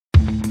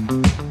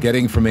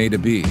Getting from A to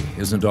B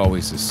isn't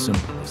always as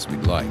simple as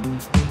we'd like.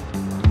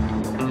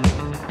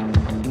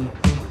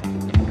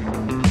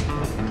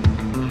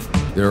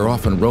 There are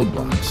often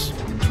roadblocks,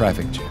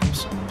 traffic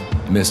jams,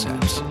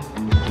 mishaps.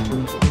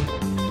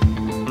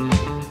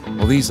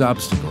 While these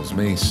obstacles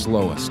may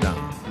slow us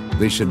down,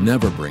 they should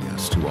never bring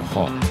us to a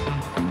halt.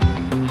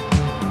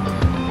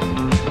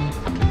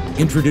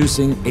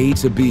 Introducing A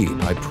to B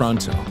by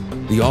Pronto,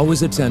 the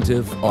always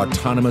attentive,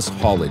 autonomous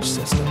haulage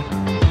system.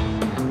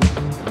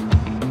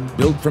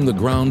 Built from the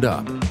ground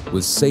up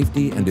with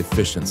safety and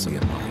efficiency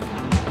in mind.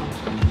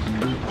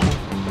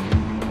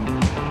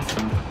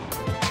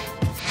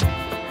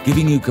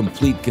 Giving you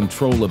complete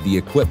control of the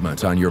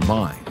equipment on your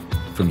mind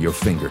from your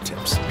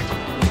fingertips.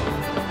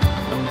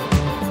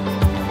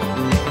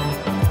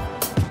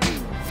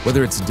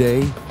 Whether it's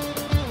day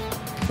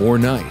or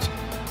night,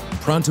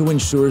 Pronto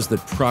ensures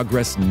that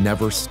progress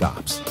never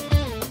stops,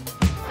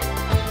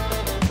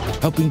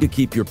 helping to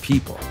keep your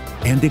people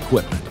and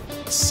equipment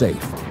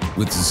safe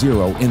with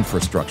zero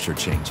infrastructure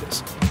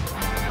changes.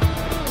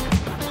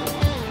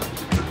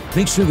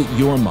 Make sure that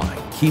your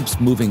mind keeps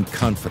moving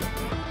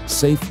confidently,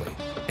 safely,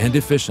 and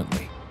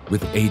efficiently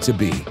with A to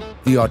B,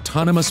 the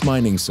autonomous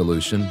mining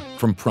solution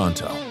from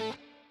Pronto.